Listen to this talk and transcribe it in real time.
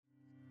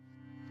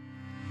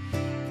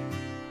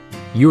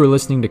You are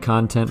listening to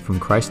content from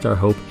Christ Our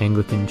Hope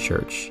Anglican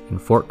Church in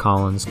Fort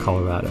Collins,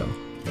 Colorado.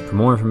 For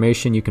more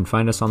information, you can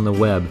find us on the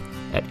web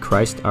at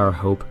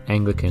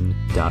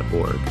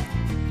christourhopeanglican.org.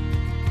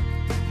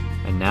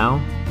 And now,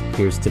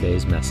 here's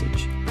today's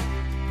message.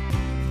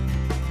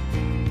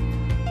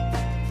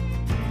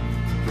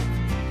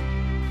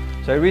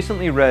 So I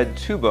recently read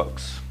two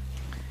books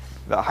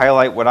that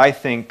highlight what I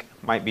think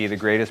might be the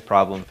greatest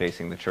problem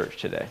facing the church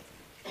today.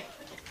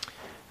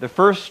 The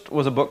first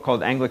was a book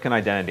called Anglican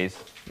Identities.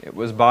 It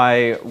was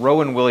by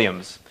Rowan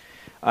Williams,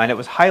 and it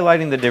was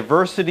highlighting the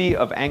diversity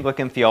of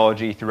Anglican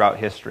theology throughout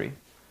history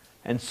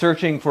and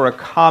searching for a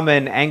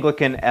common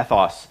Anglican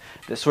ethos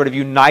that sort of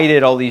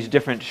united all these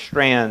different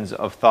strands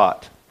of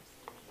thought.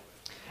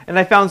 And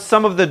I found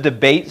some of the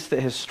debates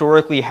that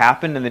historically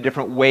happened and the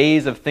different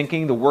ways of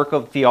thinking, the work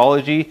of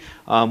theology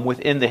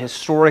within the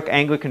historic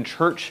Anglican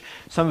Church.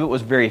 Some of it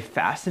was very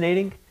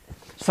fascinating.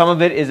 Some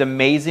of it is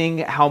amazing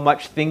how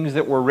much things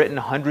that were written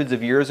hundreds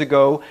of years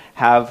ago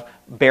have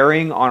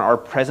bearing on our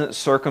present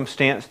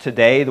circumstance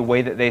today, the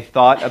way that they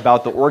thought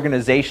about the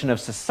organization of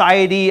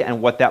society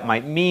and what that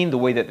might mean, the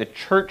way that the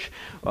church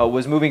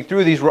was moving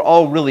through. These were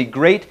all really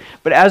great.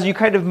 But as you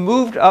kind of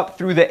moved up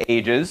through the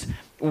ages,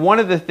 one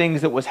of the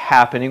things that was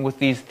happening with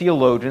these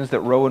theologians that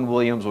Rowan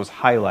Williams was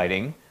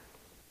highlighting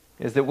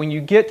is that when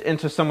you get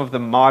into some of the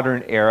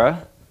modern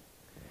era,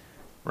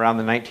 around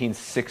the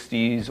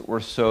 1960s or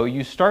so,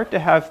 you start to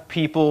have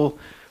people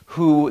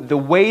who the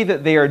way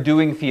that they are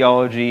doing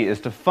theology is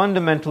to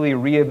fundamentally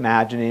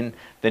reimagining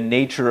the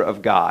nature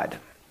of God,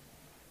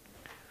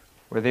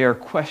 where they are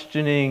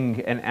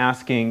questioning and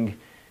asking,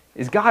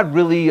 is God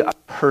really a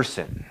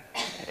person?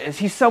 Is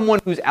he someone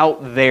who's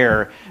out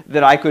there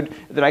that I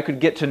could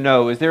get to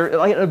know? Is there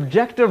like an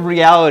objective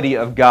reality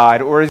of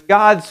God, or is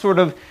God sort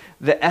of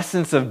the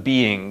essence of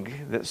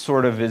being that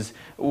sort of is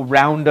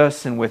around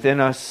us and within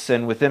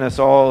us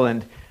all?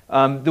 And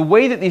the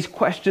way that these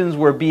questions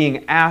were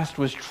being asked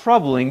was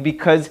troubling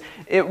because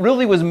it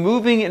really was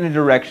moving in a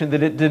direction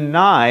that it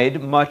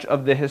denied much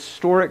of the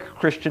historic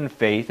Christian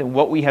faith and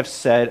what we have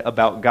said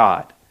about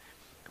God,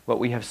 what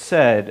we have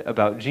said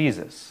about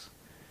Jesus.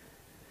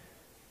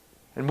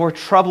 And more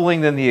troubling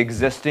than the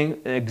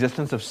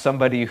existence of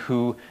somebody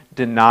who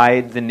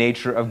denied the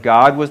nature of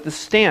God was the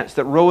stance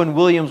that Rowan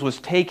Williams was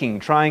taking,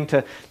 trying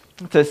to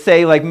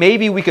say, like,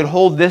 maybe we could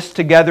hold this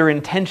together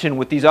in tension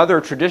with these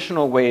other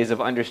traditional ways of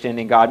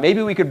understanding God.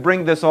 Maybe we could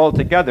bring this all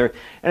together.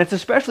 And it's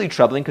especially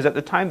troubling because at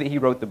the time that he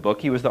wrote the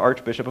book, he was the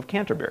Archbishop of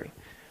Canterbury.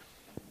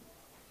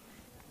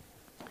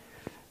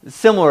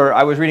 Similar,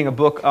 I was reading a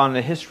book on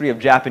the history of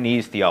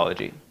Japanese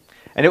theology.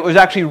 And it was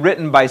actually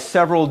written by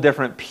several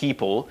different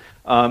people,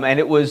 and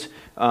it was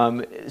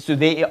so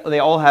they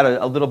all had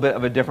a little bit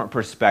of a different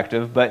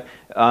perspective. But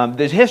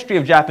the history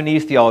of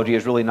Japanese theology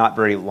is really not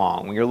very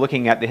long. When you're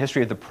looking at the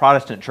history of the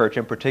Protestant Church,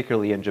 and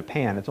particularly in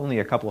Japan, it's only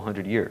a couple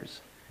hundred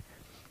years.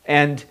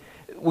 And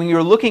when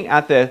you're looking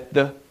at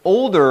the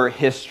older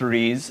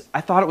histories, I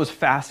thought it was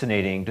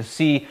fascinating to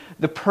see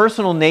the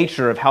personal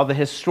nature of how the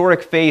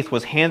historic faith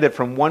was handed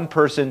from one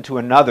person to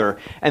another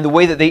and the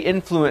way that they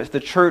influenced the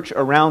church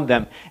around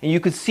them. And you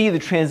could see the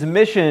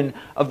transmission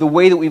of the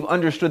way that we've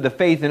understood the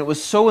faith, and it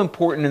was so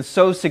important and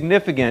so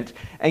significant.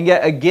 And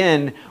yet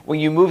again, when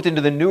you moved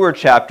into the newer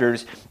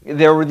chapters,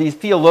 there were these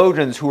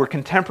theologians who were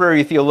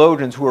contemporary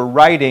theologians who were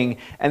writing,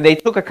 and they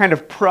took a kind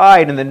of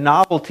pride in the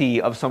novelty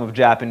of some of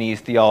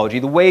Japanese theology,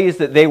 the ways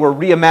that they were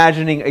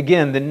reimagining,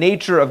 again, the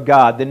nature of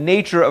God, the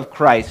nature of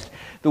Christ,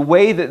 the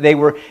way that they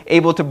were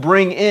able to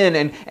bring in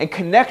and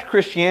connect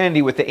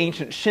Christianity with the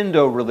ancient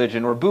Shindo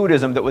religion or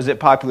Buddhism that was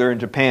popular in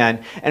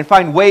Japan, and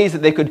find ways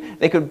that they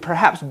could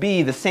perhaps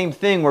be the same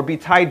thing or be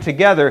tied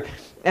together.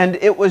 And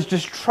it was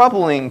just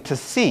troubling to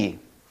see.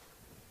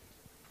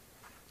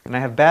 And I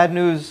have bad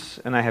news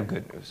and I have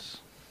good news.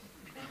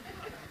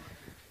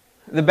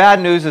 The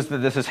bad news is that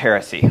this is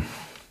heresy.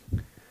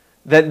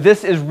 That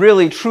this is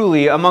really,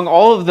 truly, among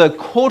all of the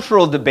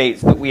cultural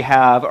debates that we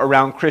have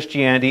around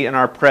Christianity in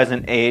our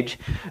present age,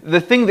 the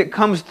thing that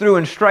comes through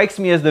and strikes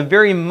me as the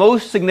very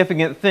most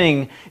significant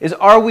thing is,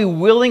 are we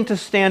willing to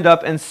stand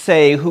up and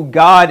say who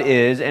God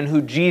is and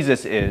who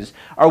Jesus is?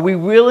 Are we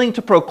willing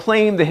to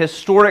proclaim the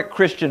historic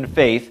Christian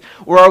faith,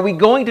 or are we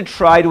going to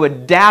try to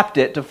adapt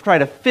it to try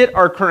to fit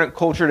our current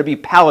culture to be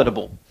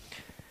palatable?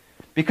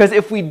 Because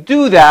if we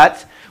do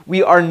that,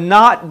 we are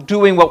not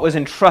doing what was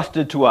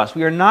entrusted to us.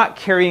 We are not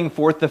carrying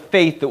forth the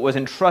faith that was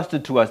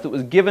entrusted to us, that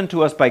was given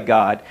to us by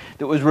God,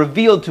 that was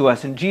revealed to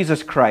us in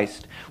Jesus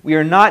Christ. We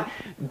are not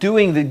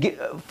fulfilling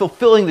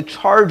the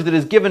charge that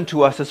is given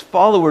to us as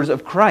followers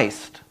of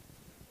Christ.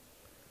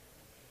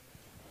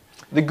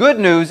 The good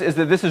news is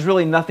that this is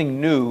really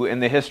nothing new in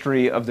the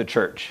history of the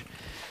church.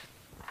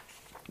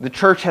 The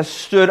church has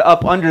stood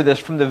up under this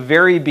from the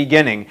very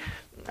beginning.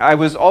 I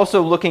was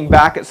also looking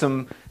back at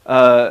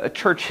a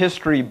church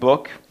history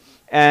book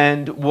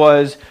and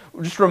was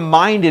just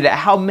reminded at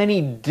how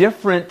many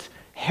different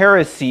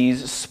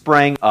heresies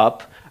sprang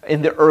up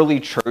in the early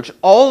church.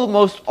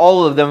 Almost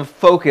all of them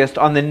focused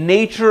on the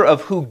nature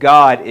of who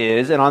God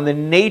is and on the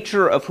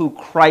nature of who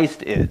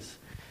Christ is.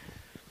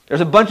 There's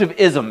a bunch of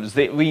isms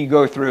that we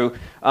go through.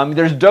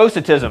 There's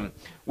docetism,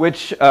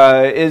 which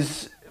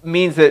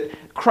means that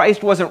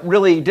Christ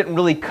didn't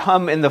really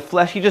come in the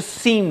flesh. He just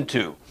seemed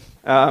to.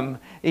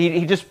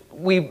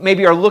 We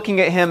maybe are looking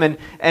at him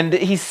and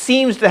he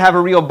seems to have a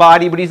real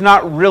body, but he's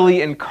not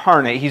really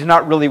incarnate. He's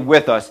not really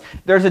with us.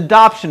 There's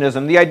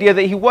adoptionism, the idea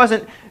that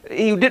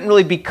he didn't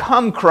really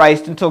become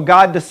Christ until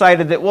God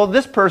decided that, well,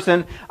 this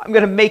person, I'm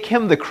going to make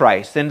him the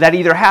Christ. And that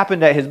either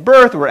happened at his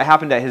birth or it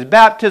happened at his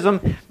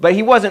baptism, but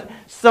he wasn't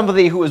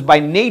somebody who was by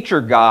nature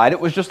God. It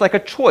was just like a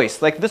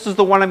choice, like this is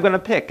the one I'm going to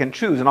pick and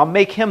choose, and I'll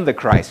make him the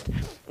Christ.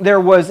 There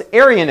was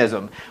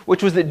Arianism,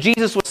 which was that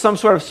Jesus was some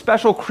sort of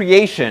special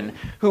creation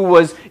who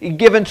was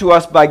given to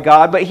us by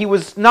God, but he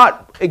was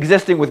not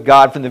existing with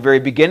God from the very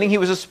beginning. He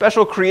was a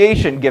special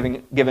creation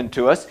given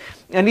to us.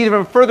 And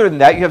even further than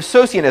that, you have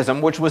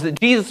Socianism, which was that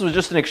Jesus was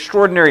just an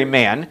extraordinary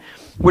man,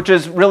 which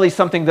is really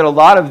something that a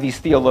lot of these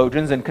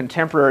theologians and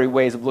contemporary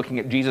ways of looking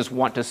at Jesus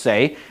want to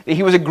say, that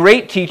he was a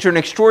great teacher, an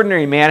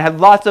extraordinary man, had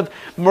lots of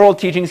moral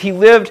teachings. He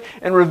lived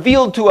and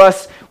revealed to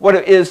us what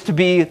it is to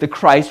be the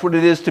Christ, what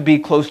it is to be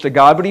close to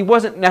God, but he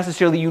wasn't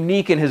necessarily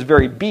unique in his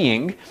very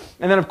being.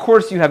 And then, of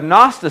course, you have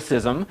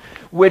Gnosticism,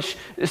 which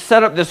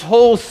set up this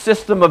whole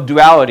system of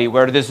duality,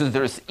 where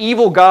there's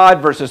evil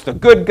God versus the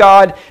good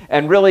God,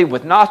 and really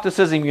with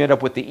Gnosticism, you end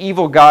up with the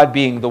evil God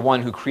being the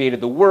one who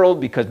created the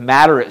world, because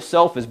matter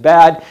itself is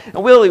bad,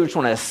 and we just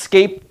want to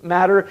escape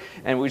matter,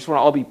 and we just want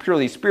to all be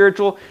purely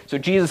spiritual. So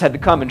Jesus had to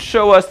come and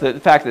show us the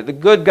fact that the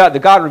good God, the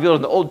God revealed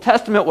in the Old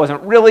Testament,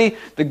 wasn't really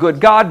the good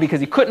God,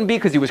 because he couldn't be,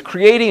 because he was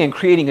creating, and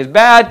creating is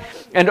bad.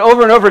 And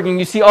over again,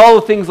 you see all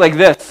the things like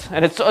this,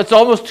 and it's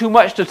almost too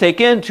much to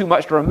take in, too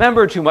much to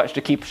remember, too much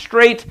to keep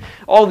straight,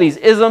 all these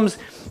isms.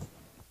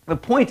 The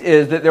point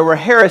is that there were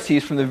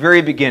heresies from the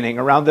very beginning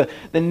around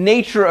the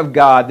nature of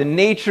God, the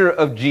nature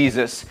of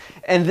Jesus,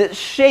 and that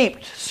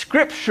shaped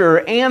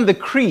Scripture and the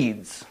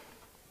creeds.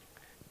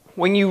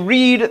 When you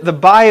read the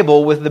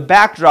Bible with the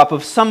backdrop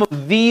of some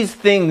of these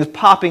things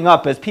popping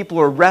up as people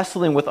are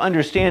wrestling with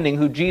understanding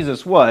who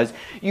Jesus was,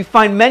 you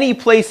find many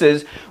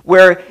places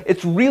where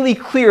it's really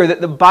clear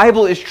that the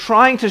Bible is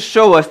trying to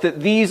show us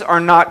that these are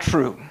not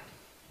true.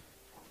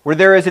 Where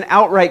there is an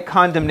outright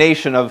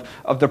condemnation of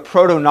the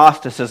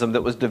proto-Gnosticism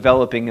that was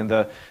developing in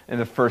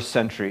the first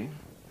century.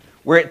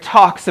 Where it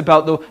talks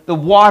about the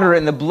water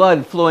and the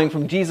blood flowing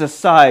from Jesus'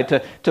 side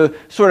to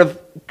sort of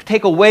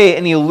take away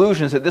any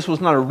illusions that this was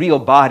not a real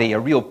body, a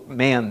real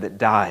man that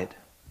died.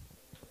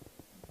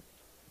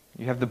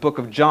 You have the book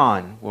of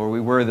John, where we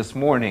were this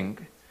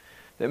morning,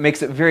 that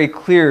makes it very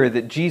clear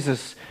that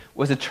Jesus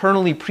was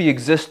eternally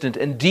pre-existent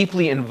and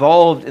deeply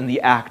involved in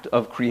the act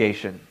of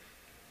creation.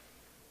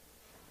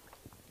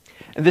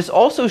 And this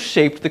also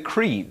shaped the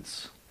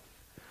creeds.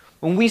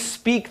 When we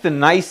speak the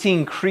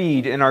Nicene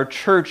Creed in our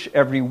church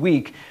every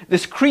week,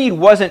 this creed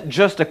wasn't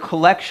just a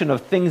collection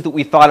of things that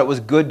we thought it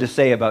was good to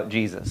say about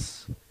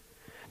Jesus.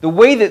 The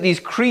way that these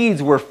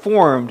creeds were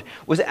formed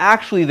was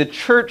actually the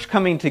church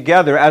coming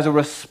together as a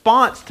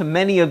response to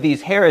many of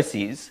these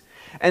heresies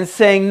and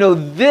saying, no,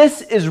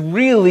 this is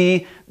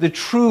really the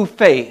true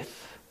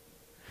faith.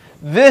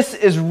 This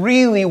is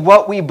really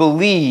what we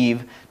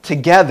believe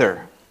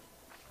together.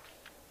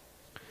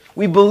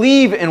 We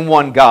believe in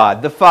one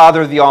God, the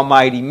Father, the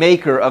Almighty,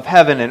 maker of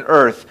heaven and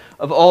earth,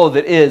 of all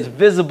that is,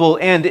 visible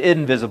and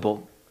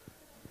invisible.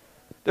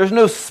 There's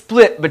no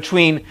split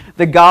between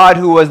the God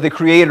who was the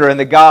creator and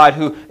the God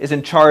who is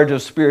in charge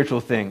of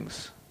spiritual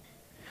things.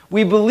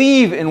 We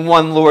believe in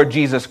one Lord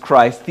Jesus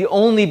Christ, the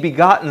only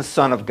begotten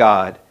Son of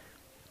God,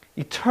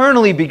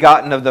 eternally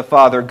begotten of the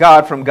Father,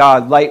 God from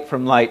God, light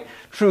from light,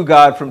 true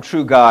God from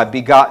true God,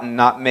 begotten,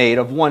 not made,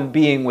 of one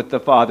being with the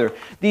Father.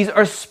 These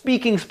are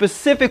speaking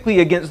specifically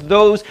against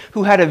those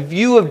who had a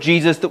view of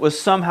Jesus that was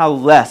somehow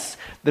less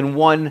than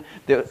one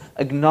that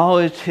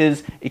acknowledged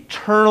his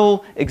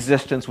eternal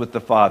existence with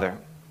the Father.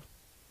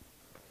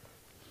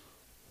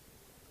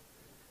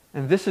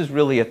 And this is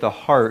really at the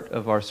heart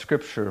of our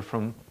scripture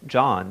from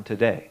John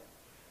today.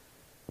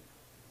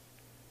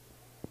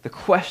 The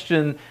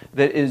question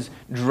that is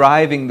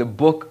driving the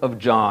book of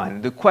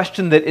John, the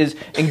question that is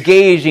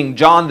engaging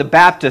John the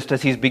Baptist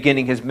as he's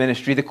beginning his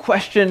ministry, the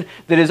question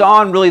that is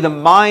on really the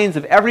minds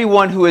of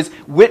everyone who has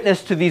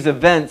witnessed to these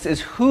events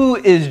is, who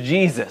is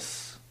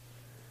Jesus?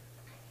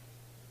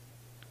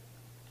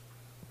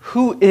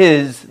 Who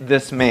is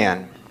this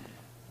man?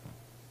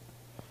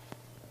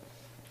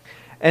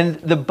 And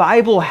the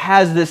Bible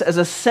has this as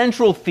a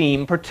central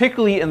theme,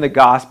 particularly in the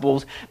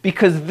Gospels,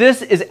 because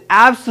this is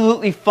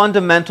absolutely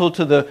fundamental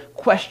to the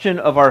question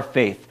of our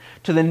faith,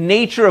 to the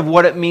nature of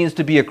what it means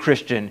to be a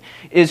Christian,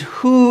 is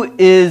who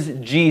is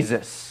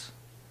Jesus?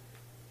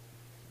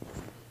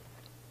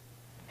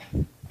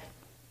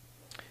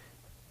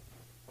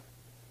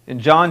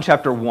 In John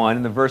chapter 1,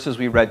 in the verses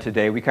we read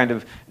today, we kind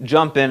of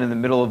jump in the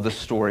middle of the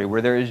story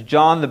where there is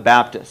John the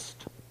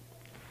Baptist.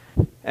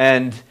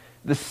 And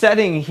the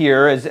setting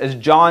here, as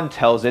John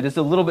tells it, is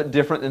a little bit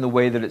different than the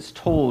way that it's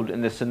told in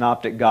the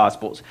Synoptic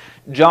Gospels.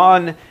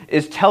 John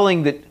is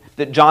telling that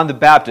that John the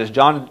Baptist,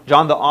 John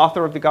the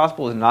author of the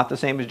gospel, is not the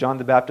same as John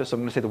the Baptist. So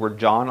I'm going to say the word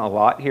John a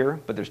lot here,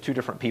 but there's two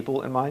different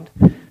people in mind.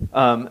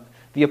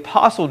 The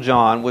Apostle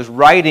John was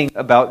writing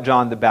about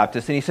John the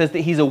Baptist, and he says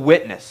that he's a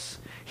witness.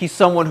 He's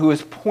someone who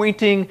is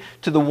pointing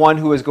to the one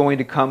who is going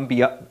to come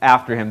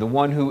after him, the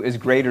one who is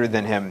greater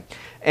than him.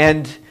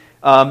 And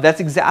that's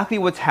exactly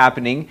what's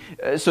happening.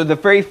 So the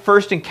very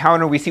first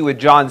encounter we see with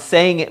John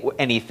saying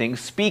anything,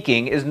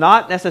 speaking, is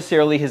not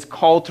necessarily his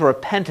call to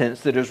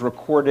repentance that is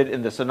recorded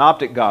in the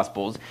Synoptic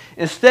Gospels.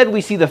 Instead, we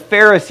see the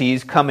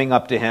Pharisees coming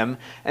up to him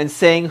and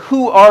saying,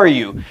 "Who are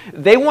you?"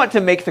 They want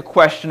to make the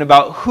question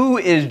about who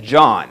is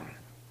John?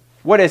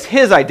 What is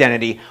his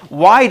identity?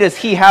 Why does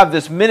he have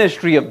this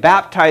ministry of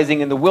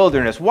baptizing in the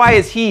wilderness? Why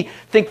does he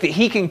think that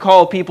he can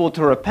call people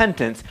to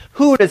repentance?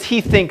 Who does he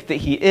think that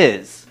he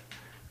is?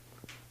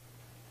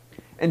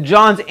 And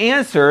John's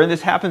answer, and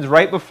this happens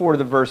right before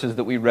the verses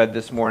that we read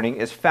this morning,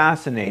 is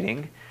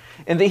fascinating,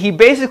 in that he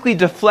basically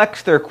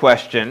deflects their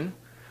question,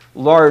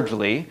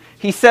 largely.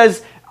 He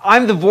says,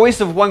 "I'm the voice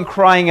of one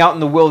crying out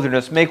in the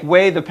wilderness, make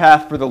way the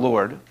path for the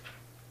Lord."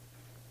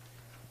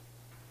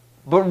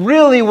 But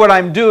really what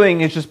I'm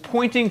doing is just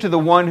pointing to the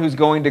one who's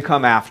going to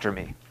come after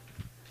me.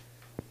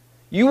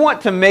 You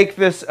want to make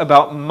this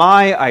about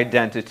my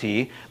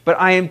identity, but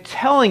I am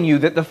telling you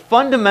that the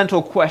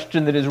fundamental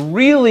question that is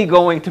really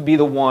going to be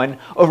the one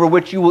over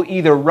which you will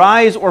either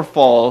rise or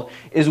fall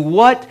is,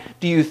 what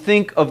do you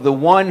think of the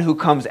one who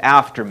comes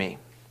after me?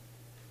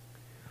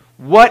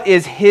 What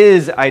is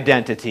his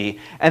identity?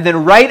 And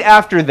then right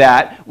after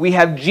that, we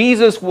have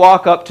Jesus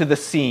walk up to the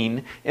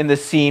scene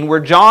where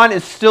John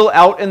is still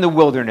out in the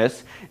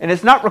wilderness, and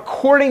it's not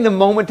recording the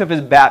moment of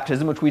his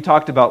baptism, which we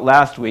talked about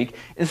last week.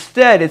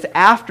 Instead, it's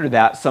after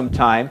that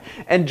sometime,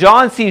 and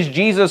John sees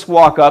Jesus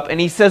walk up,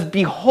 and he says,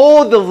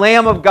 "Behold the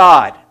Lamb of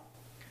God,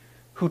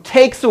 who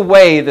takes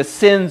away the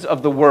sins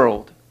of the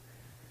world."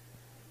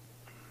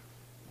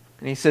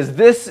 And he says,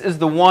 "This is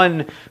the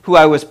one who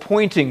I was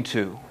pointing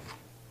to."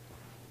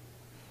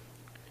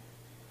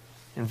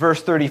 In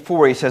verse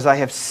 34, he says, "I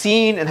have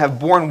seen and have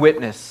borne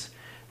witness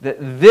that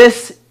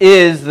this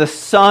is the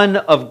Son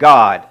of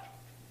God."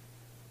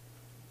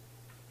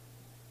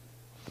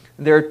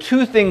 There are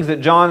two things that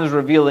John is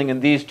revealing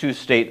in these two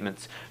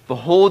statements.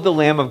 Behold the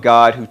Lamb of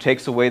God who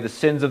takes away the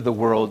sins of the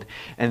world,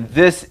 and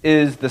this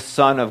is the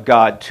Son of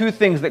God. Two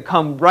things that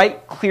come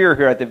right clear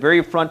here at the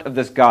very front of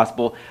this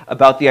gospel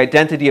about the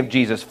identity of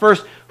Jesus.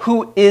 First,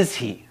 who is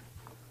he?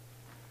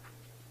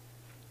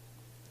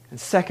 And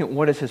second,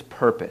 what is his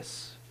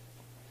purpose?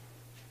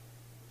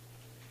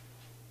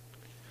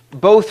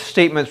 Both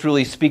statements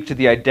really speak to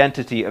the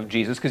identity of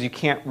Jesus, because you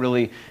can't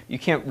really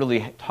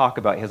talk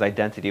about his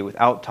identity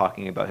without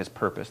talking about his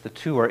purpose. The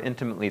two are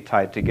intimately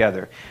tied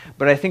together.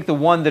 But I think the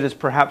one that is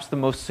perhaps the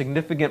most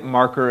significant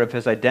marker of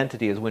his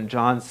identity is when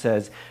John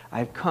says,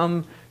 "I've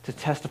come to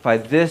testify,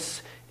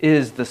 this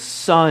is the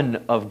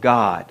Son of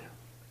God."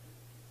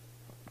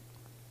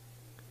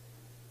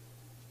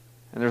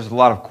 And there's a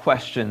lot of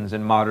questions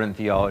in modern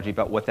theology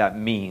about what that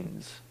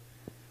means.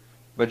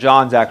 But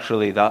John's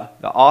actually, the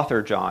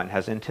author John,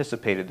 has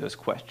anticipated those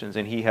questions,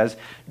 and he has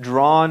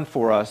drawn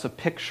for us a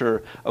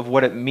picture of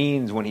what it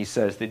means when he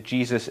says that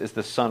Jesus is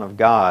the Son of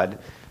God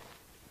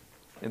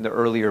in the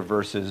earlier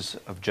verses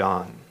of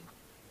John.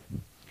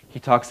 He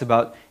talks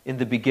about, "In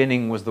the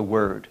beginning was the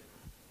Word,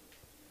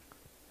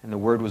 and the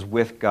Word was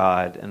with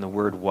God, and the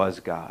Word was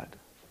God."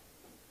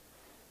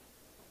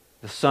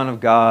 The Son of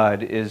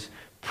God is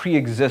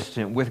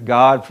pre-existent with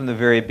God from the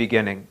very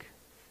beginning.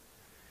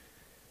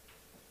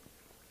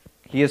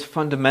 He is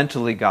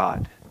fundamentally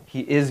God.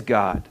 He is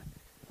God.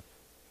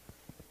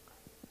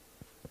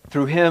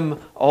 Through him,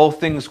 all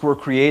things were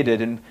created,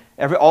 and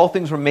all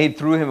things were made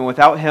through him, and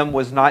without him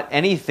was not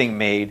anything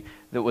made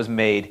that was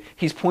made.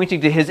 He's pointing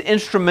to his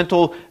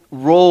instrumental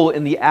role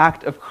in the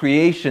act of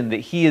creation, that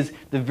he is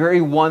the very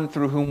one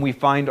through whom we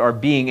find our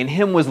being. In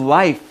him was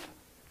life,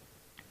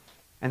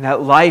 and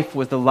that life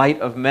was the light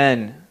of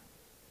men.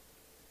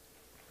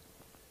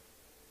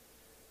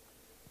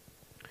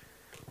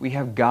 We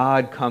have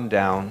God come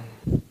down,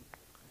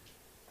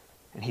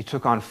 and he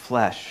took on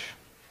flesh.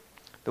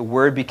 The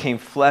Word became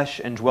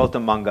flesh and dwelt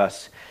among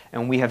us,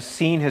 and we have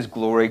seen his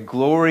glory,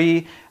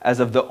 glory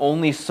as of the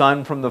only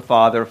Son from the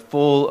Father,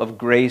 full of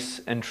grace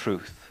and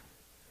truth.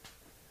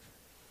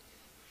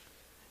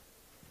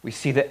 We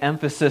see the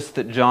emphasis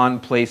that John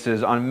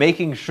places on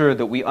making sure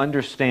that we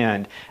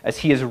understand, as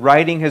he is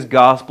writing his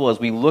gospel, as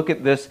we look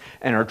at this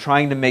and are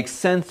trying to make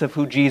sense of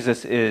who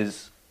Jesus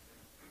is,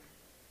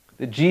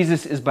 that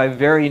Jesus is by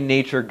very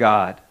nature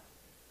God,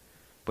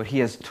 but he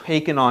has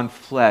taken on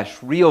flesh,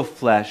 real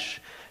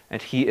flesh,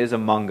 and he is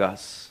among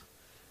us.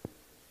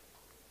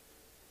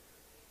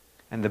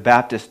 And the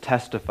Baptist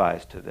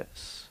testifies to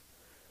this.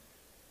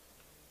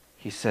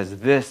 He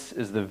says, "This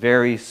is the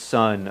very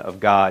Son of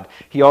God."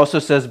 He also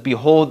says,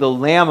 "Behold the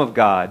Lamb of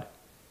God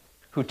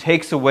who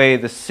takes away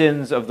the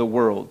sins of the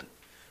world,"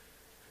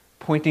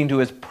 pointing to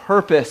his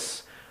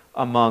purpose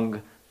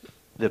among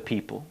the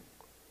people,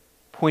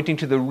 pointing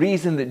to the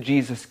reason that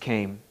Jesus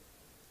came,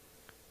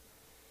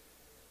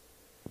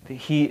 that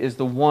he is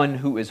the one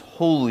who is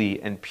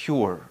holy and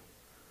pure,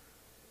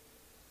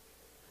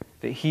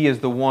 that he is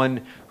the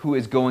one who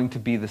is going to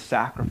be the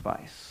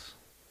sacrifice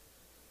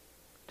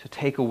to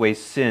take away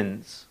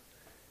sins.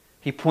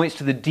 He points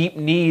to the deep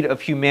need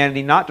of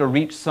humanity not to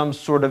reach some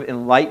sort of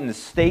enlightened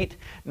state,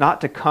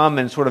 not to come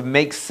and sort of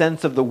make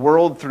sense of the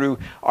world through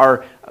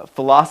our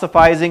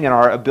philosophizing and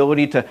our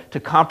ability to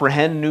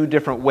comprehend new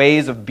different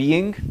ways of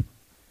being.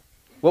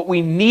 What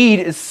we need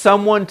is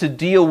someone to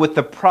deal with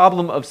the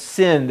problem of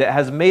sin that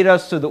has made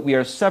us so that we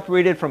are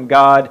separated from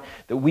God,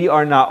 that we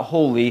are not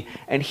holy.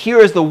 And here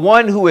is the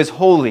one who is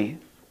holy,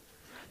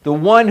 the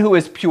one who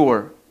is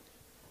pure.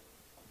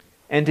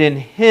 And in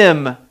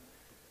him,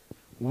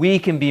 we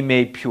can be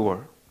made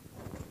pure.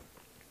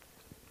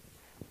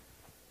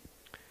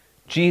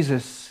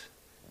 Jesus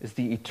is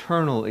the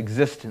eternal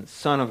existent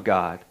Son of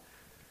God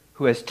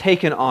who has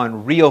taken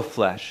on real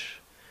flesh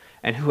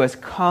and who has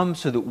come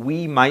so that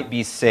we might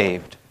be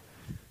saved.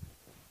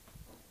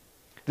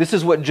 This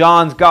is what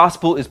John's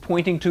gospel is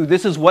pointing to.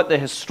 This is what the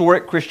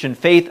historic Christian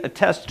faith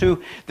attests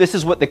to. This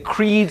is what the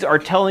creeds are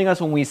telling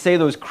us when we say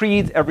those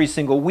creeds every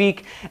single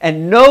week.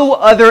 And no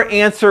other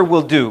answer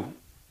will do.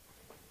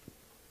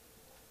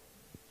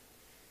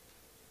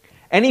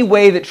 Any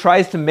way that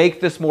tries to make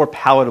this more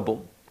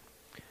palatable,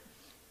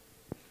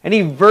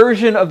 any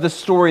version of the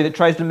story that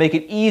tries to make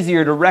it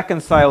easier to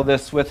reconcile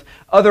this with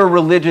other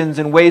religions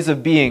and ways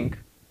of being,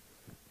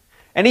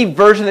 any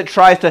version that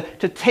tries to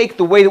take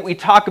the way that we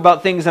talk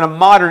about things in a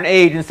modern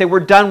age and say we're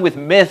done with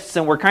myths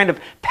and we're kind of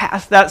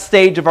past that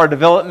stage of our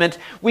development,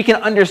 we can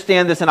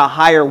understand this in a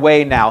higher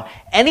way now.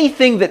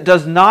 Anything that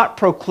does not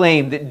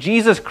proclaim that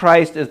Jesus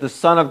Christ is the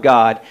Son of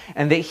God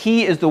and that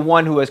he is the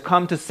one who has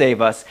come to save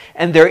us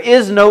and there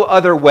is no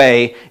other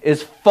way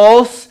is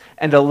false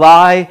and a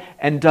lie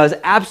and does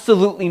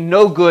absolutely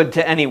no good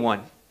to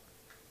anyone.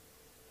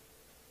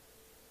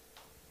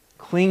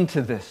 Cling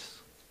to this.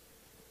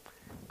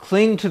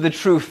 Cling to the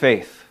true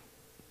faith.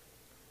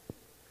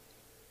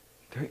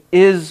 There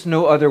is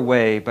no other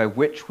way by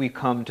which we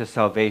come to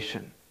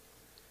salvation.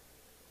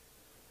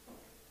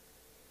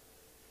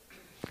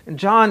 And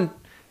John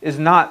is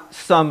not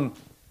some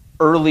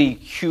early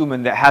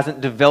human that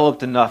hasn't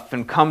developed enough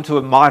and come to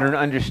a modern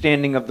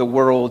understanding of the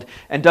world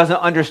and doesn't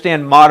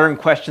understand modern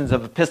questions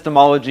of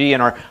epistemology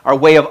and our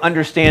way of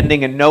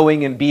understanding and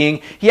knowing and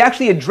being. He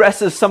actually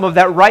addresses some of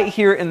that right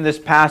here in this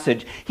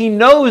passage. He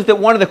knows that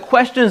one of the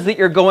questions that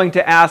you're going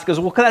to ask is,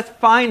 well, that's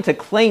fine to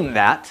claim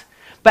that,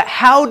 but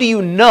how do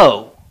you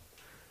know?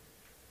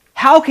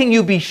 How can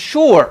you be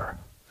sure?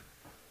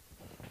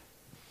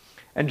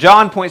 And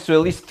John points to at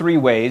least 3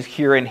 ways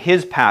here in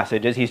his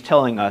passage as he's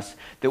telling us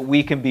that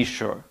we can be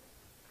sure.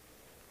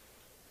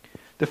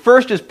 The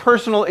first is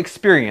personal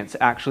experience,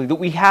 actually, that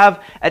we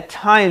have at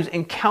times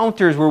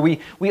encounters where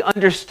we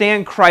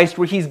understand Christ,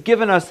 where he's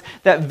given us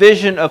that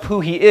vision of who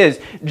he is.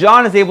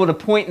 John is able to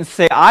point and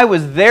say, I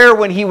was there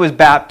when he was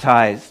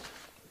baptized.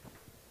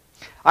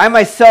 I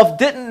myself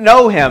didn't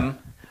know him.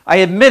 I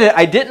admit it,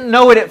 I didn't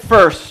know it at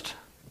first.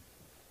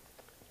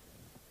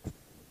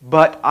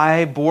 But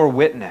I bore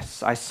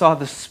witness. I saw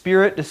the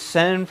Spirit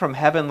descend from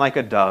heaven like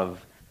a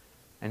dove,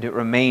 and it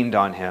remained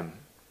on him.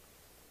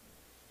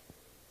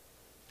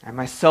 I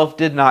myself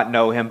did not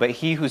know him, but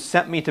he who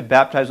sent me to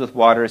baptize with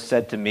water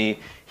said to me,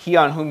 he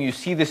on whom you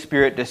see the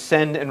Spirit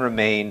descend and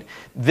remain,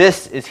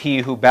 this is he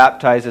who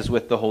baptizes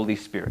with the Holy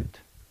Spirit.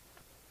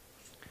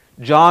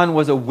 John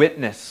was a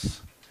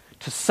witness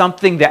to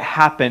something that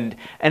happened,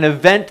 an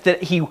event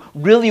that he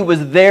really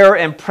was there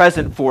and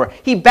present for.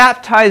 He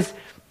baptized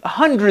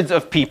hundreds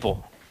of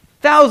people,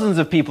 thousands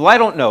of people, I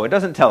don't know, it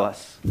doesn't tell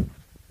us.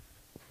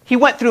 He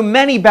went through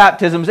many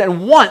baptisms,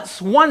 and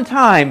one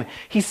time,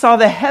 he saw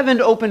the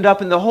heaven opened up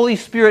and the Holy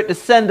Spirit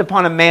descend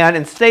upon a man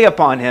and stay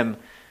upon him.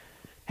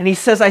 And he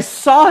says, I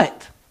saw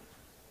it.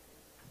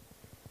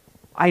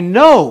 I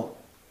know.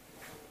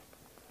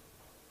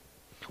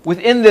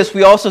 Within this,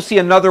 we also see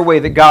another way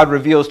that God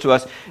reveals to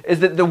us, is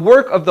that the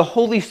work of the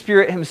Holy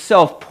Spirit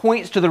himself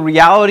points to the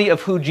reality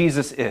of who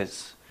Jesus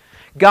is.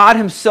 God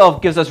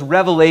himself gives us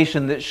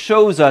revelation that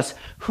shows us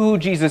who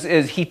Jesus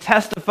is. He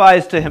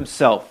testifies to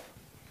himself.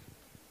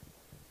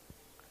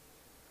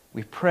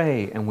 We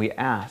pray and we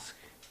ask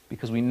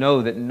because we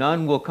know that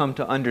none will come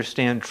to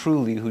understand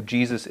truly who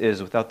Jesus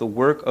is without the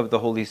work of the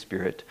Holy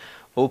Spirit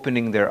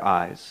opening their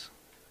eyes.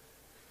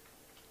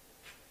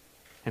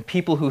 And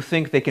people who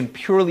think they can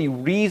purely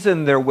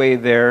reason their way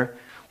there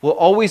will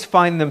always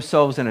find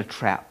themselves in a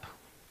trap,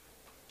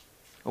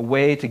 a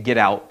way to get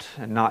out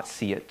and not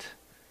see it.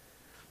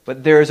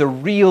 But there is a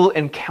real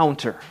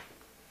encounter.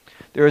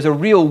 There is a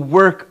real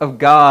work of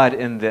God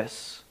in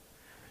this,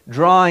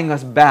 drawing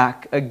us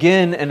back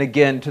again and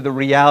again to the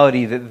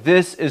reality that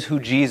this is who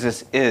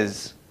Jesus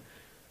is.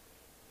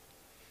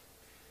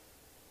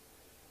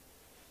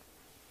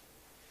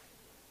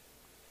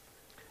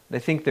 I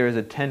think there is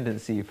a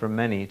tendency for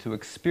many to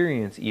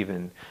experience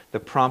even the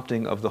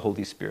prompting of the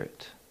Holy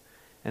Spirit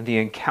and the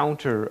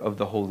encounter of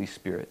the Holy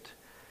Spirit,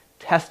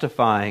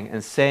 testifying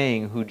and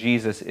saying who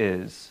Jesus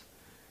is,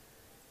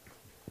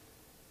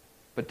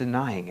 but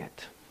denying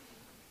it.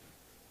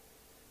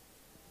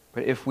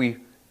 But if we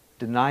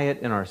deny it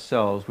in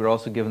ourselves, we're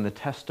also given the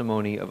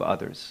testimony of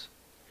others.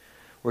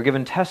 We're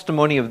given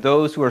testimony of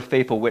those who are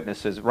faithful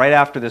witnesses. Right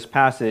after this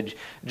passage,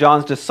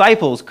 John's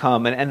disciples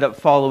come and end up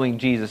following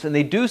Jesus. And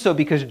they do so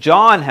because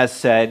John has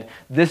said,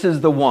 this is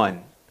the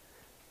one.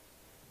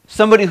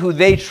 Somebody who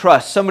they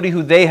trust, somebody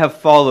who they have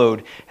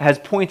followed, has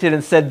pointed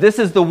and said, this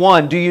is the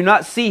one. Do you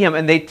not see him?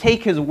 And they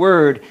take his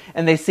word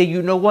and they say,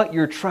 you know what?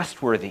 You're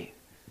trustworthy.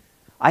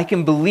 I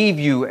can believe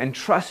you and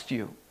trust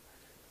you.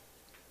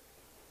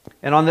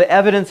 And on the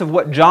evidence of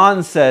what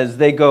John says,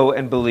 they go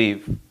and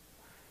believe.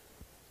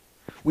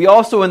 We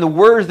also, in the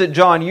words that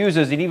John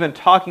uses, and even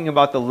talking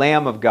about the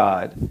Lamb of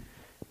God,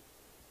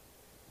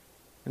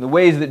 in the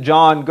ways that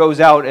John goes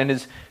out and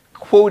is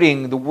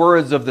quoting the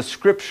words of the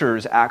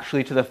Scriptures,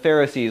 actually, to the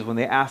Pharisees when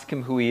they ask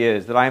him who he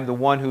is, that I am the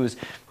one who is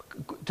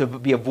to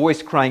be a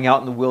voice crying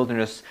out in the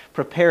wilderness,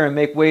 prepare and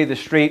make way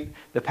the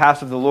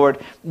path of the Lord.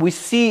 We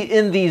see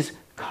in these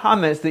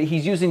comments that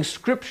he's using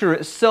Scripture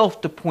itself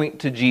to point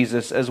to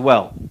Jesus as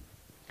well.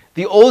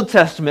 The Old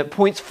Testament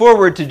points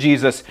forward to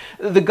Jesus.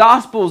 The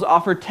Gospels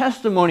offer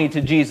testimony to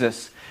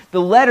Jesus.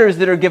 The letters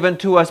that are given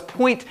to us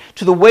point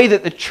to the way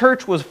that the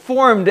church was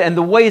formed and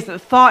the ways that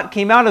thought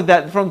came out of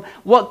that, from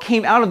what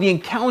came out of the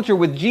encounter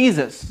with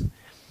Jesus.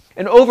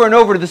 And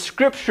over the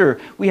Scripture,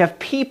 we have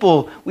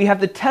people, we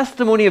have the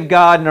testimony of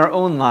God in our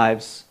own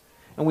lives,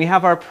 and we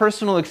have our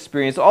personal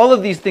experience. All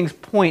of these things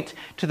point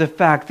to the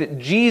fact that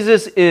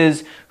Jesus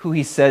is who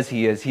he says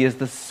he is. He is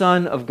the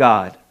Son of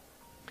God.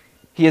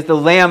 He is the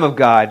Lamb of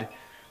God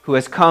who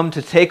has come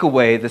to take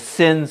away the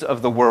sins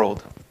of the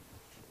world.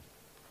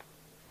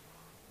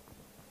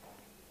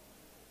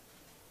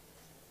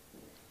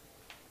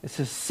 This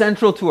is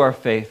central to our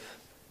faith.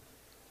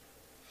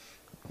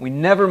 We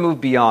never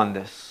move beyond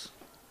this.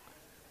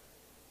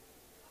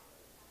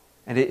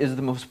 And it is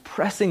the most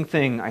pressing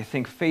thing, I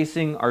think,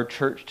 facing our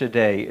church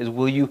today, is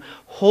will you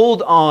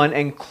hold on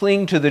and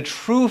cling to the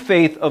true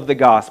faith of the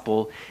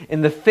gospel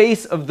in the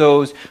face of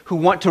those who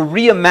want to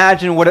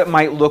reimagine what it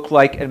might look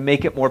like and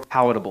make it more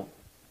palatable?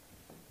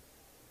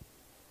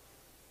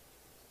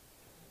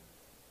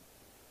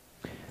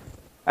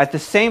 At the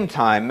same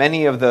time,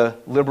 many of the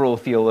liberal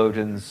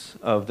theologians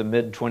of the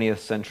mid-20th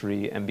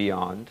century and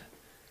beyond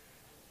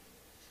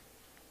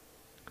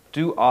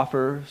do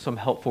offer some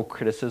helpful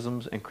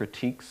criticisms and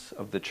critiques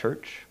of the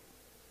church.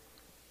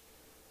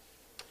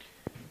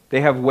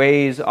 They have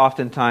ways,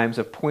 oftentimes,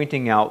 of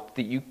pointing out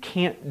that you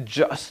can't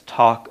just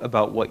talk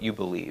about what you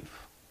believe.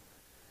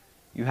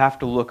 You have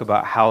to look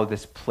about how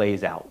this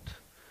plays out.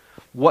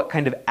 What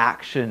kind of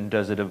action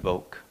does it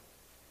evoke?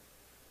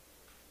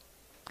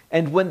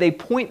 And when they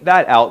point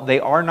that out, they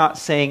are not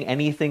saying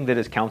anything that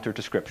is counter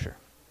to Scripture.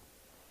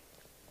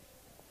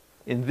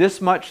 In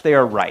this much, they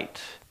are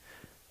right.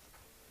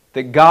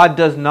 That God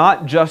does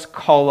not just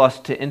call us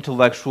to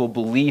intellectual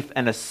belief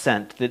and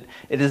assent, that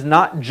it is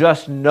not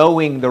just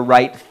knowing the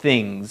right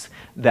things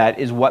that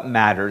is what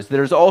matters.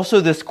 There's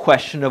also this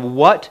question of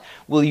what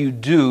will you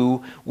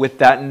do with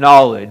that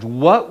knowledge?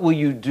 What will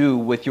you do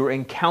with your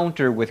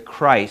encounter with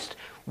Christ?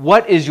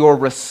 What is your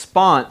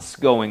response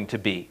going to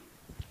be?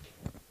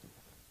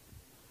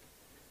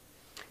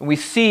 And we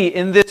see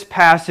in this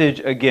passage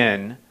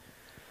again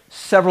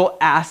several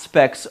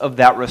aspects of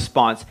that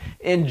response.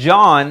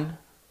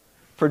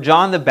 For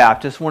John the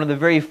Baptist, one of the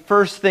very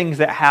first things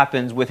that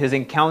happens with his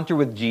encounter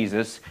with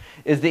Jesus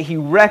is that he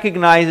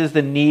recognizes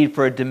the need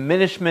for a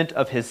diminishment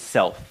of his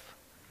self.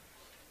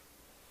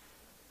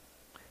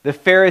 The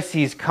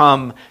Pharisees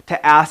come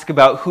to ask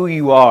about who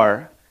you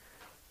are.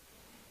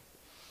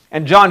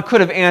 And John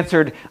could have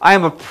answered, I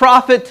am a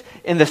prophet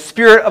in the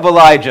spirit of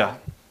Elijah.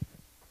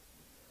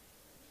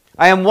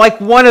 I am like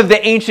one of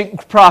the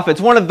ancient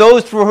prophets, one of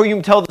those for whom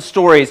you tell the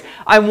stories.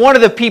 I'm one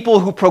of the people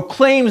who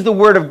proclaims the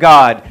word of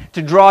God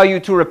to draw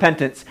you to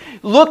repentance.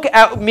 Look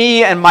at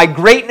me and my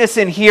greatness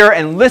in here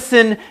and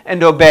listen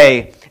and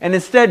obey. And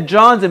instead,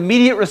 John's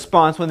immediate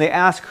response when they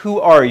ask,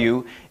 who are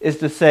you, is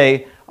to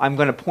say, I'm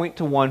going to point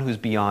to one who's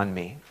beyond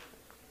me,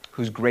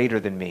 who's greater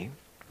than me.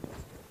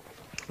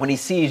 When he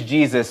sees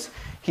Jesus,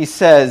 he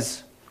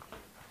says,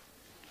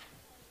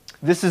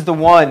 this is the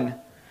one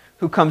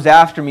who comes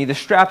after me, the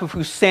strap of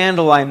whose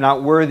sandal I am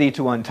not worthy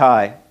to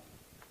untie.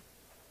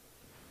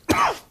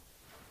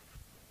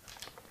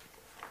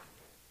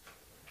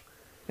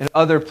 In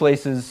other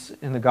places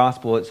in the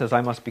gospel, it says,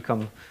 I must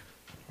become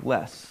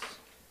less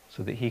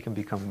so that he can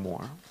become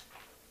more.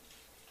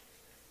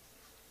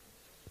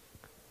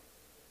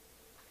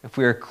 If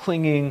we are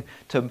clinging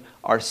to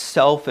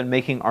ourself and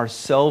making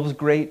ourselves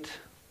great,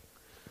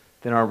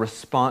 then our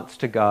response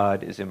to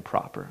God is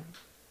improper.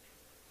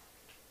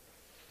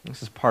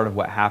 This is part of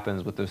what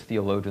happens with those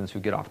theologians who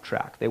get off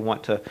track. They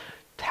want to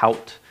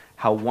tout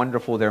how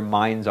wonderful their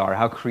minds are,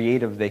 how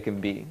creative they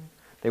can be.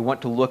 They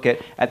want to look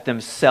at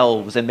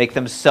themselves and make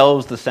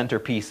themselves the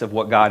centerpiece of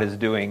what God is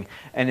doing.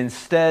 And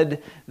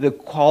instead, the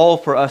call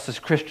for us as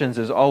Christians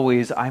is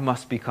always, I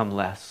must become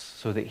less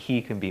so that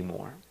he can be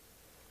more.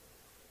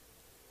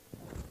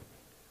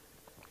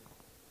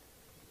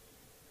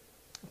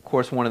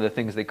 course, one of the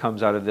things that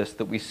comes out of this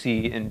that we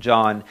see in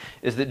John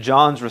is that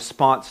John's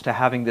response to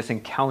having this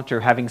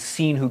encounter, having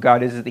seen who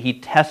God is that he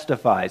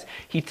testifies.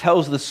 He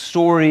tells the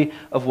story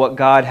of what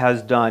God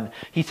has done.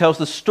 He tells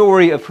the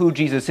story of who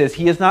Jesus is.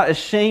 He is not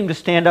ashamed to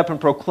stand up and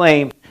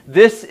proclaim,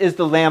 "This is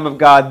the Lamb of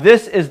God.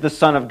 This is the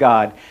Son of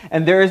God."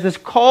 And there is this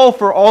call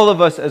for all of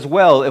us as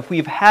well, if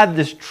we've had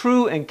this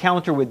true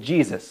encounter with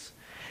Jesus.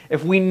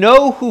 If we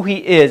know who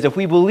he is, if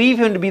we believe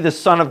him to be the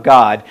Son of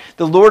God,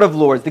 the Lord of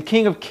Lords, the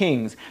King of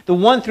Kings, the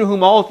one through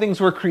whom all things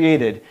were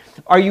created,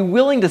 are you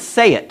willing to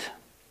say it?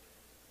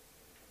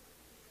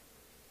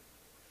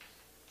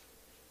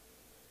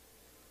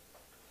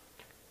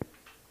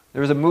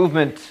 There was a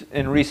movement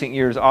in recent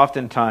years,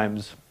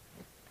 oftentimes,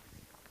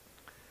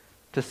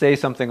 to say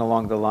something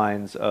along the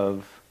lines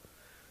of,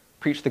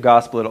 preach the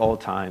gospel at all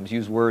times,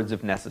 use words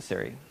if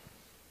necessary.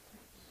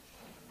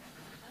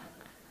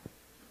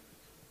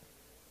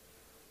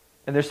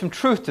 And there's some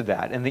truth to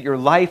that, and that your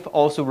life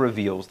also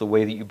reveals the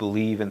way that you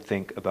believe and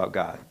think about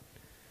God.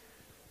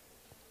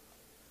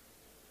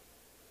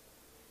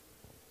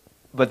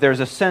 But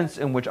there's a sense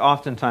in which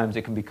oftentimes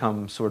it can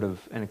become sort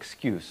of an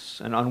excuse,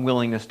 an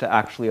unwillingness to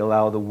actually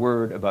allow the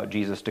word about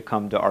Jesus to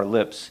come to our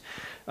lips.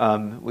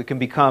 We can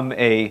become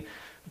a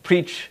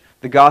preach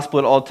the gospel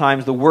at all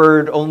times, the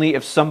word only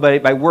if somebody,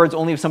 by words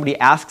only if somebody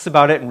asks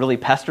about it and really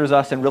pesters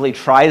us and really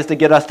tries to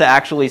get us to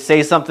actually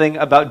say something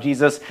about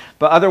Jesus.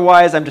 But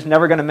otherwise, I'm just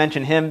never going to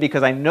mention him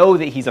because I know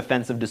that he's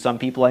offensive to some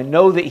people. I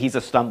know that he's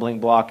a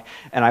stumbling block,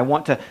 and I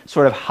want to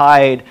sort of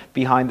hide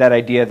behind that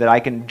idea that I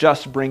can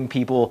just bring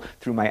people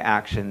through my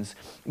actions.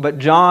 But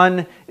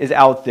John is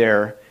out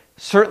there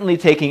certainly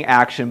taking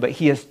action, but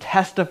he is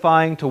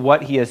testifying to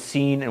what he has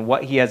seen and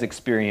what he has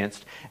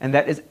experienced. And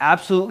that is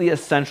absolutely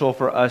essential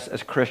for us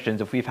as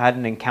Christians. If we've had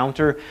an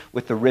encounter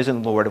with the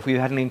risen Lord, if we've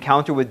had an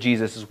encounter with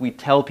Jesus, as we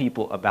tell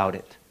people about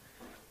it.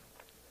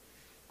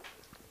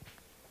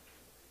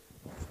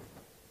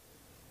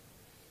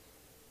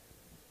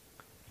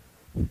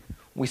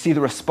 We see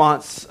the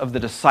response of the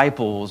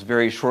disciples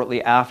very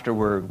shortly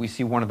afterward. We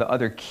see one of the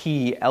other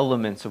key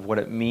elements of what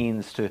it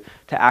means to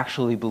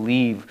actually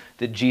believe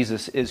that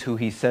Jesus is who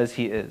he says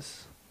he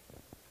is.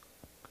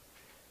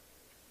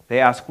 They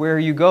ask, "Where are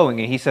you going?"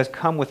 And he says,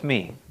 "Come with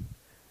me."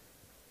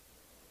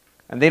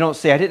 And they don't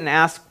say, "I didn't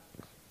ask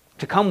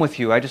to come with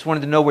you. I just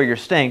wanted to know where you're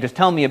staying. Just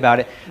tell me about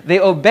it." They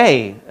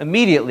obey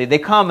immediately. They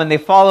come and they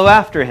follow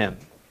after him.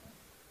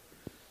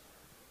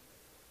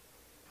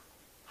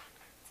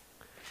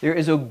 There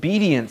is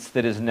obedience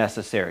that is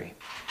necessary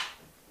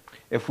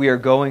if we are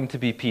going to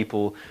be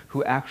people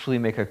who actually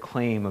make a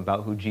claim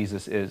about who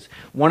Jesus is.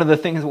 One of the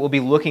things that we'll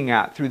be looking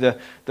at through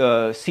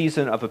the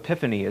season of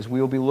Epiphany is we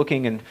will be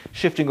looking and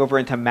shifting over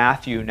into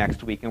Matthew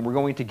next week, and we're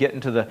going to get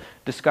into the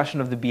discussion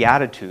of the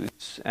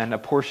Beatitudes and a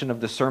portion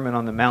of the Sermon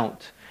on the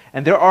Mount.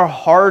 And there are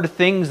hard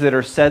things that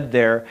are said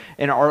there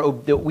and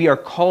that we are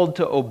called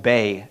to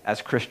obey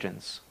as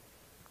Christians.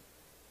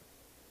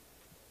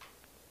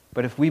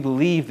 But if we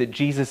believe that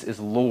Jesus is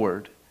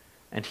Lord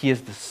and he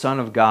is the Son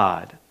of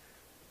God,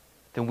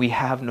 then we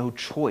have no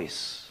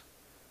choice.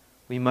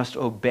 We must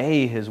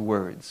obey his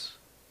words.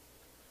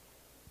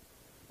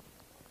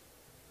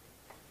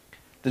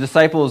 The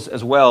disciples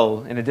as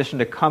well, in addition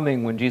to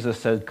coming when Jesus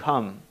said,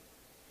 "Come,"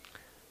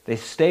 they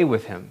stay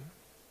with him.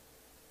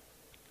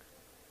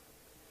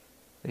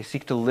 They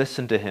seek to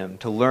listen to him,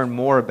 to learn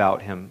more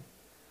about him.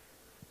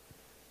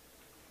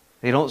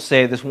 They don't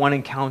say this one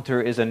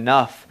encounter is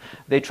enough.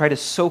 They try to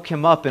soak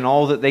him up in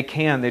all that they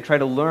can. They try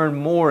to learn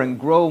more and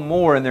grow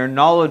more in their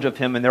knowledge of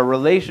him and their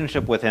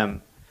relationship with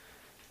him.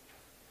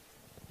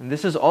 And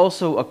this is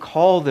also a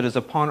call that is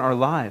upon our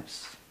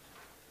lives.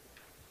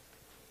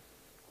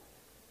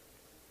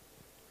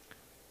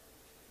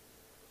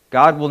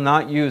 God will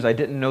not use, "I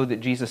didn't know that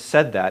Jesus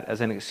said that,"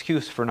 as an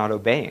excuse for not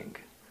obeying.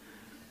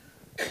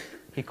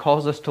 He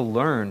calls us to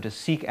learn, to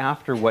seek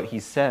after what he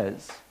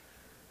says,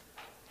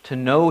 to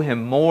know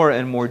him more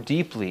and more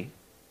deeply.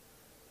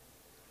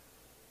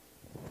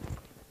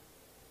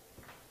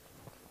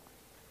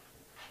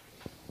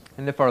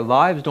 And if our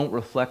lives don't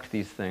reflect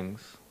these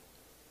things,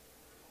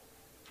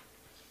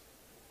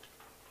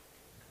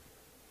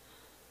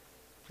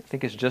 I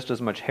think it's just as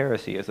much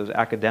heresy as those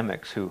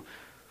academics who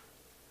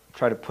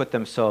try to put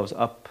themselves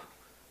up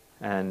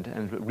and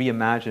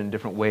reimagine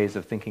different ways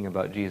of thinking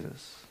about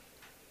Jesus.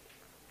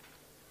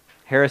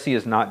 Heresy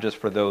is not just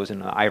for those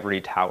in an ivory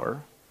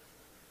tower,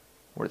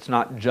 where it's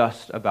not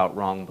just about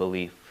wrong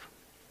belief.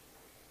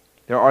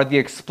 There are the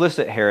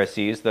explicit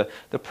heresies, the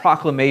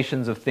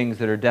proclamations of things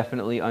that are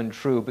definitely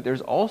untrue, but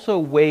there's also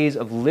ways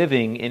of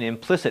living in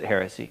implicit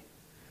heresy.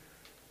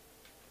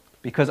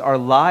 Because our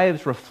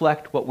lives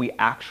reflect what we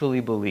actually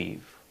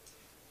believe.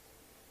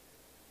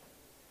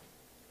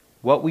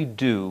 What we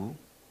do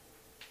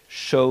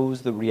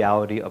shows the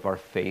reality of our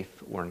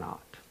faith or not.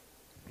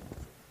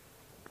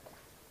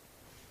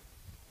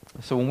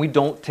 So when we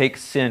don't take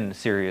sin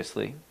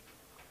seriously,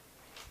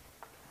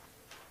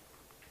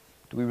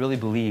 do we really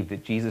believe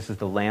that Jesus is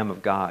the Lamb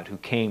of God who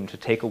came to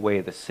take away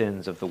the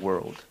sins of the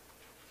world?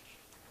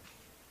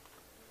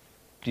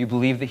 Do you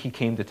believe that he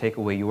came to take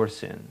away your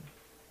sin?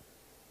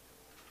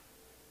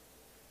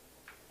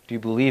 Do you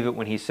believe it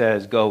when he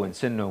says, go and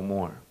sin no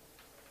more?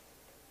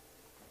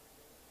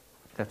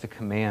 That's a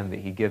command that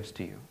he gives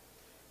to you.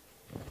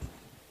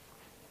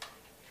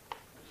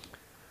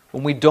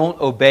 When we don't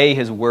obey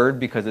his word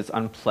because it's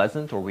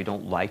unpleasant or we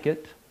don't like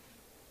it,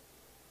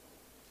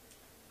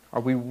 are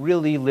we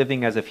really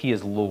living as if he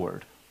is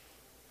Lord?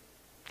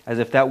 As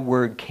if that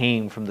word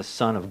came from the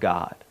Son of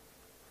God?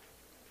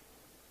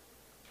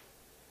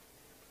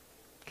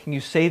 Can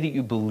you say that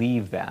you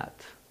believe that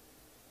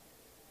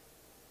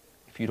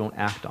if you don't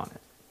act on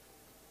it?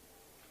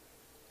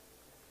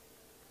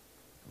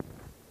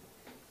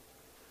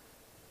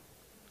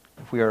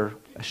 If we are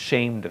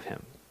ashamed of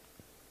him,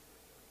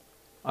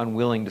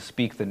 unwilling to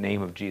speak the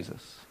name of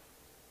Jesus,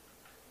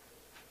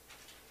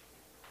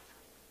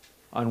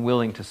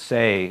 unwilling to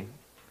say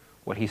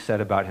what he said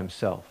about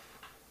himself,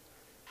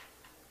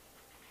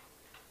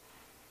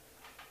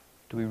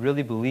 do we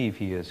really believe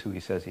he is who he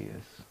says he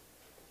is?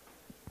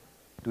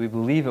 Do we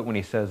believe it when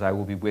he says, I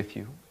will be with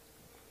you?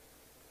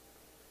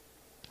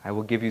 I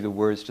will give you the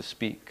words to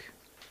speak.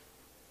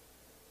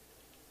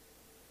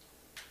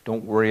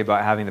 Don't worry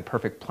about having the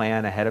perfect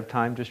plan ahead of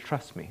time. Just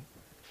trust me.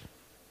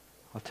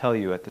 I'll tell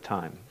you at the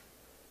time.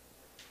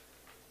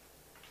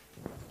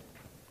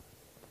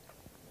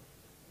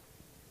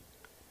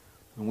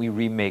 When we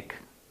remake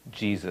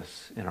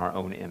Jesus in our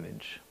own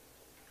image,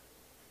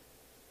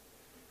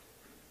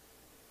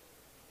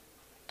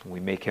 we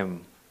make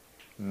him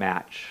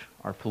match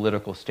our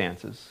political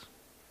stances,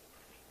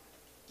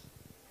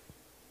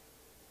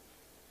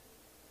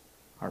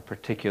 our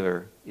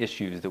particular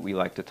issues that we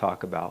like to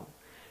talk about.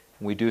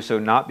 And we do so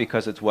not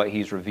because it's what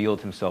he's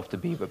revealed himself to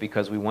be, but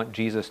because we want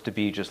Jesus to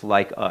be just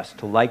like us,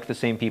 to like the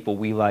same people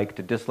we like,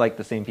 to dislike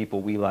the same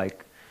people we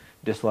like,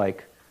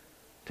 dislike,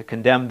 to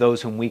condemn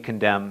those whom we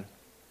condemn.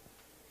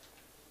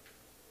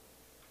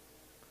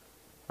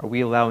 Are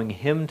we allowing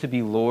him to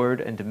be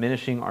Lord and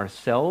diminishing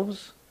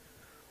ourselves?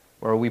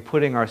 Or are we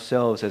putting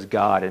ourselves as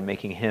God and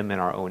making him in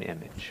our own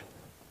image?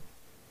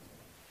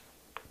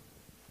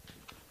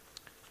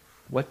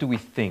 What do we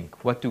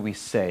think? What do we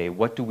say?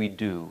 What do we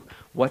do?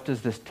 What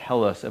does this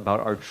tell us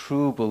about our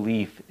true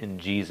belief in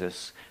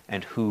Jesus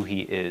and who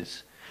he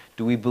is?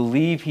 Do we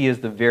believe he is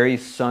the very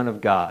Son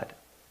of God?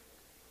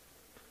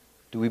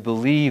 Do we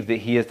believe that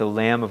he is the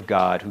Lamb of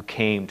God who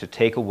came to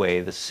take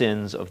away the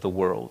sins of the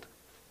world?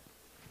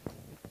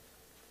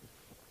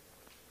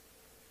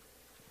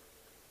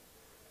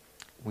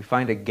 We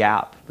find a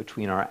gap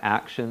between our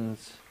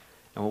actions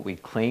and what we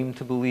claim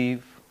to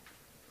believe.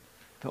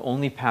 The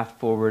only path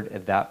forward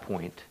at that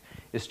point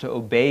is to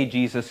obey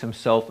Jesus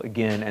himself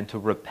again and to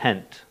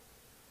repent,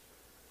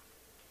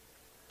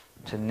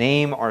 to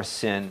name our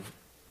sin,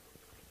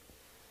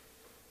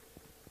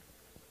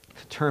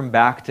 to turn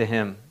back to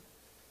him.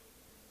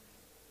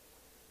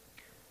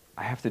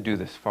 I have to do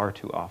this far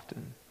too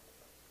often.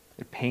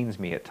 It pains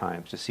me at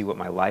times to see what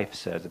my life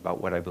says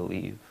about what I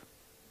believe.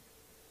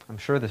 I'm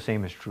sure the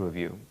same is true of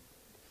you.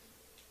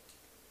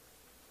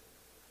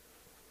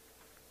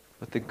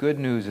 But the good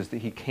news is that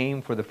he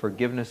came for the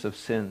forgiveness of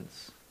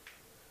sins,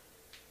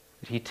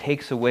 that he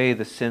takes away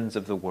the sins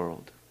of the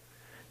world,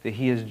 that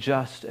he is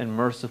just and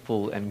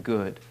merciful and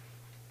good,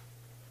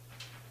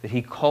 that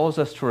he calls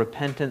us to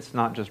repentance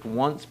not just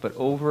once, but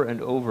over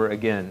and over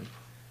again.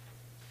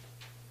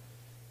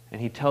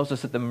 And he tells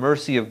us that the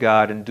mercy of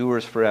God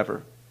endures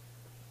forever.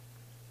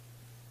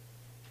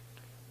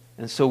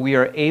 And so we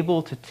are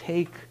able to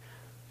take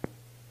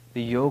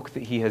the yoke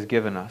that he has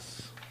given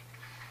us,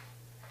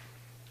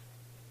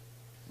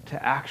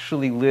 to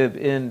actually live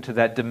into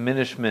that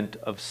diminishment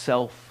of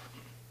self.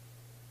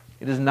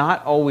 It is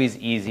not always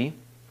easy.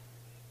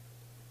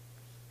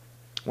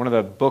 One of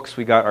the books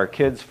we got our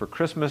kids for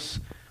Christmas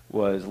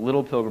was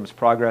Little Pilgrim's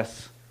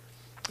Progress,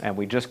 and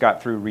we just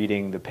got through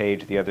reading the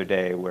page the other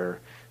day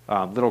where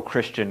little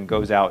Christian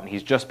goes out and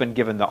he's just been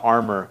given the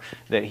armor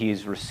that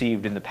he's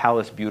received in the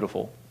Palace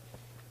Beautiful.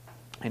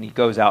 And he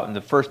goes out, and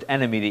the first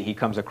enemy that he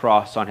comes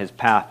across on his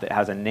path that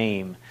has a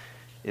name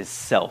is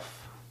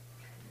self.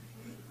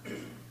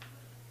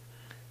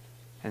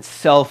 And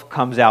self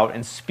comes out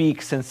and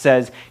speaks and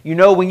says, you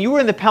know, when you were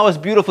in the Palace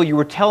Beautiful, you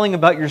were telling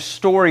about your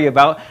story,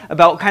 about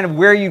kind of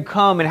where you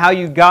come and how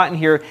you've gotten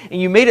here,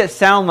 and you made it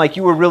sound like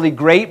you were really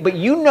great, but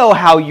you know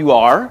how you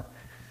are.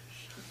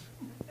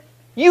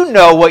 You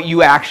know what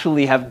you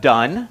actually have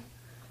done.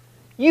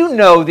 You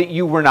know that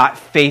you were not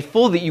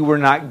faithful, that you were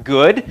not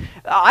good.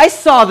 I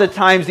saw the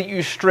times that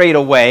you strayed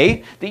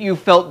away, that you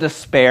felt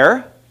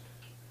despair.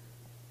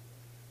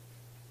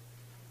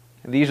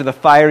 And these are the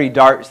fiery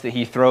darts that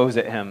he throws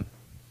at him.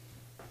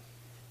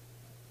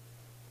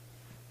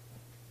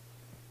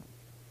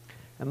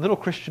 And little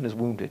Christian is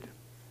wounded.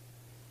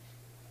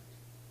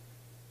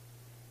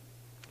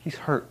 He's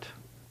hurt.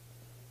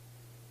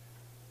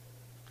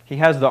 He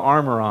has the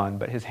armor on,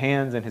 but his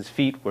hands and his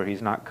feet, where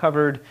he's not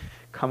covered,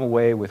 come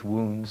away with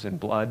wounds and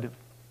blood.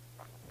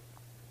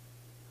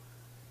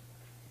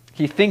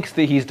 He thinks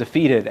that he's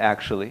defeated,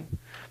 actually,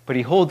 but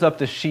he holds up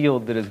the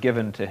shield that is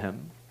given to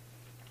him.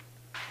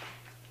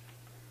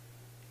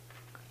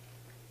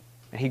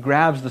 he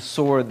grabs the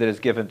sword that is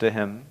given to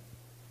him,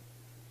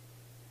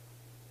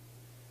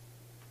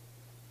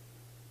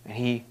 and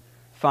he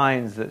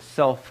finds that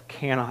self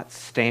cannot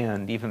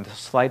stand even the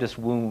slightest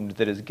wound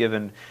that is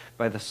given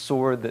by the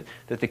sword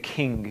that the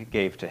king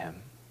gave to him.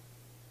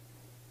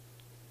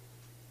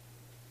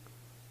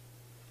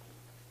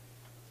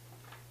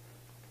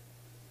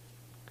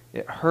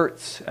 It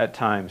hurts at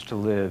times to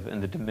live in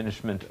the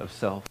diminishment of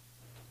self.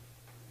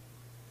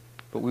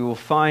 But we will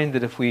find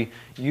that if we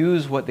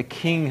use what the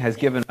King has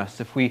given us,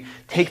 if we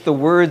take the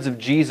words of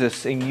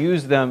Jesus and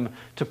use them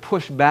to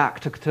push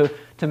back,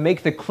 to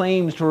make the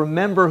claims, to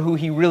remember who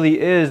he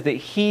really is, that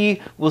he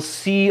will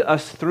see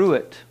us through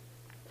it.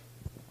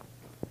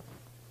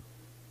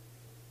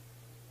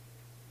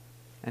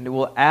 And it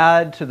will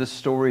add to the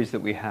stories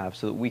that we have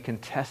so that we can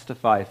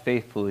testify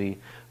faithfully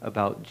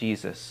about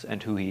Jesus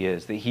and who he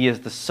is, that he is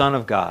the Son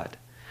of God,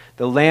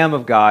 the Lamb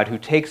of God who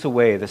takes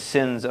away the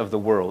sins of the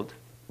world.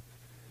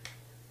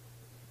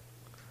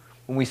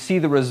 When we see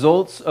the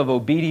results of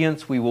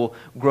obedience, we will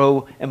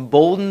grow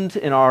emboldened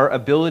in our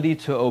ability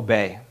to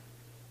obey.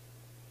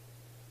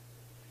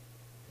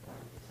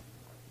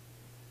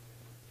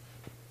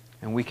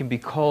 And we can be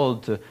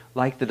called to,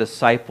 like the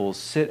disciples,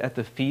 sit at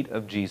the feet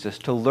of Jesus,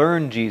 to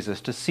learn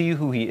Jesus, to see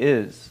who he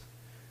is.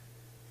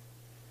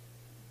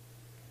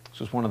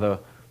 This was one of the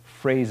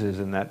phrases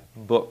in that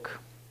book,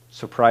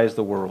 Surprise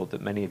the World,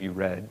 that many of you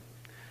read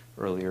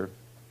earlier,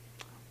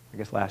 I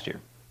guess last year.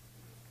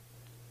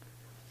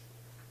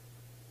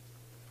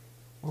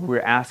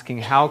 We're asking,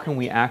 how can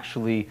we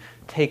actually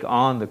take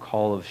on the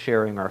call of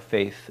sharing our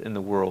faith in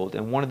the world?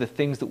 And one of the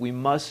things that we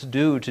must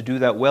do to do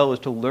that well is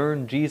to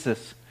learn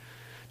Jesus,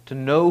 to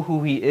know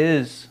who he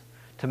is,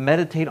 to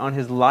meditate on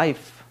his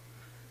life,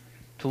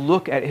 to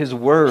look at his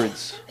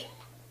words,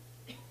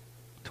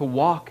 to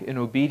walk in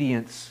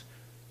obedience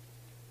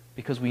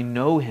because we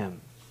know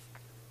him.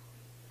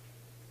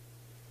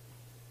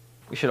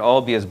 We should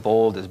all be as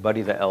bold as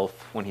Buddy the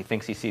Elf when he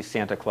thinks he sees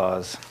Santa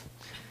Claus.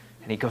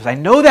 And he goes, "I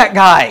know that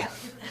guy!"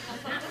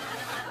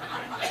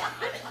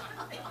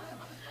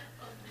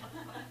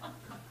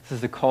 This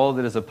is the call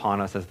that is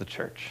upon us as the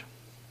church.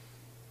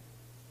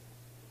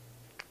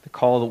 The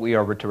call that we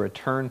are to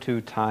return to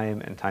time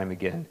and time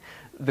again.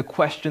 The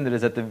question that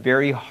is at the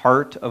very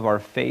heart of our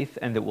faith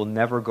and that will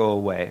never go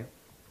away.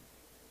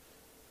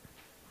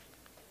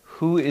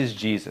 Who is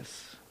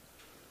Jesus?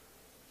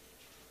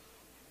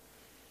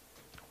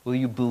 Will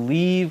you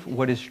believe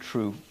what is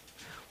true?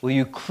 Will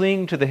you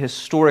cling to the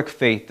historic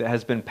faith that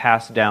has been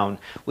passed down?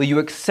 Will you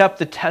accept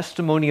the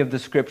testimony of the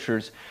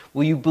Scriptures?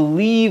 Will you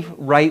believe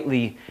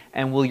rightly?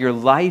 And will your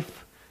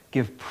life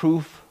give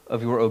proof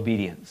of your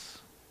obedience?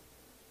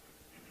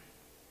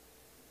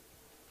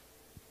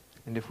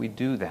 And if we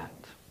do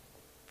that,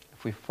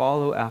 if we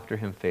follow after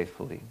him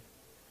faithfully,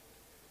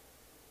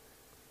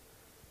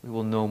 we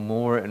will know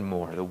more and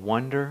more the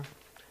wonder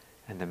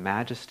and the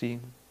majesty,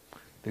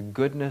 the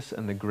goodness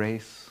and the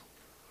grace,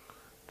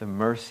 the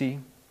mercy,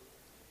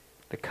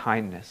 the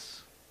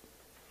kindness,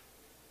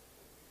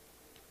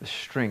 the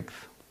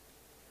strength,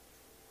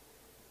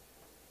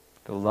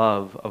 the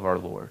love of our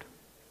Lord.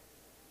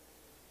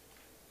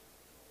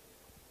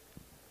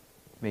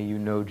 May you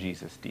know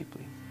Jesus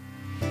deeply.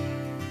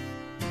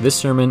 This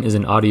sermon is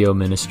an audio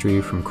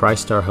ministry from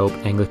Christ Our Hope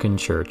Anglican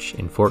Church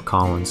in Fort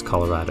Collins,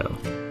 Colorado.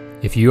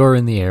 If you are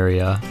in the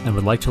area and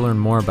would like to learn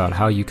more about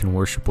how you can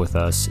worship with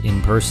us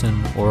in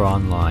person or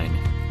online,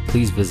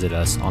 please visit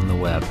us on the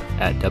web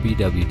at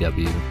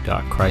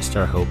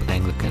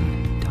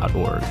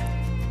www.christourhopeanglican.org.